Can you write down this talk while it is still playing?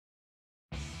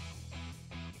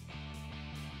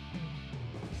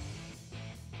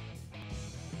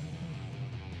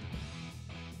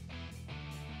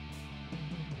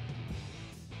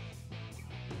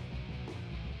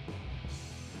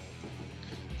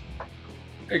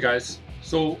Hey guys,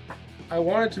 so I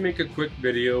wanted to make a quick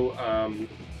video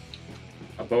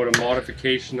about a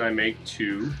modification I make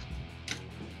to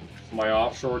my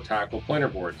offshore tackle planer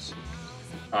boards.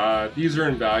 These are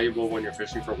invaluable when you're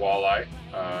fishing for walleye,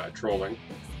 trolling,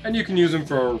 and you can use them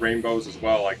for rainbows as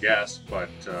well, I guess, but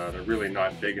they're really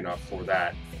not big enough for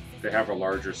that. They have a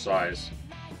larger size.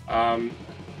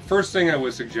 First thing I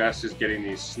would suggest is getting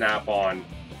these snap-on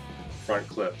front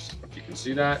clips. If you can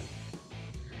see that.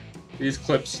 These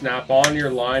clips snap on your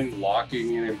line,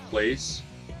 locking it in place.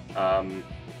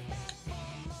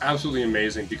 Absolutely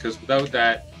amazing, because without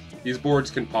that, these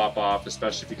boards can pop off,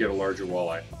 especially if you get a larger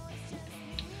walleye.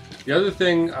 The other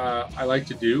thing I like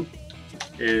to do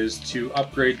is to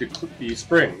upgrade the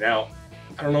spring. Now,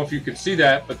 I don't know if you can see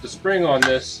that, but the spring on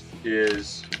this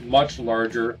is much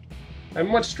larger and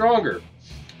much stronger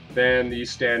than the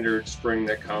standard spring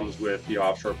that comes with the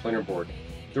offshore planer board.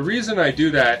 The reason I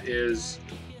do that is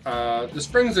the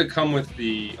springs that come with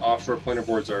the offshore planer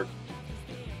boards are,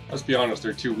 let's be honest,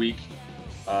 they're too weak.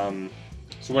 So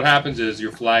what happens is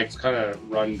your flags kind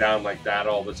of run down like that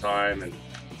all the time, and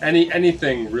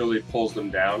anything really pulls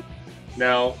them down.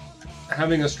 Now,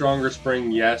 having a stronger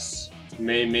spring, yes,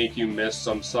 may make you miss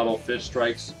some subtle fish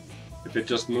strikes if it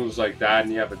just moves like that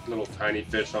and you have a little tiny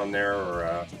fish on there, or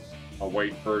a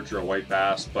white perch or a white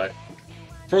bass, but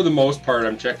for the most part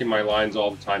I'm checking my lines all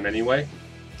the time anyway.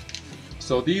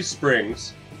 So these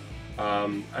springs,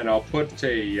 and I'll put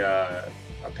a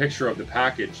picture of the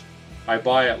package I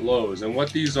buy at Lowe's, and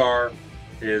what these are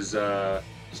is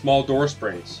small door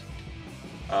springs.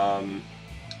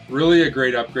 Really a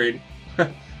great upgrade.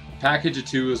 Package of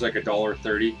 2 is like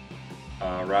 $1.30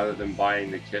 rather than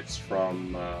buying the kits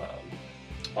from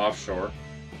offshore,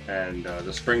 and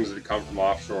the springs that come from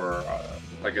offshore,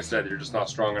 like I said, they're just not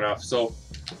strong enough. So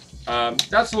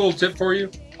that's a little tip for you.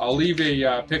 I'll leave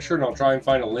a picture, and I'll try and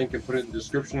find a link and put it in the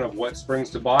description of what springs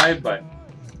to buy. But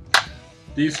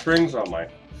these springs, oh, my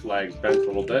flag's bent a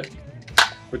little bit,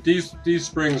 but these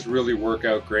springs really work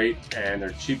out great, and they're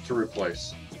cheap to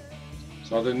replace.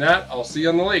 So other than that, I'll see you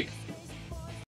on the lake.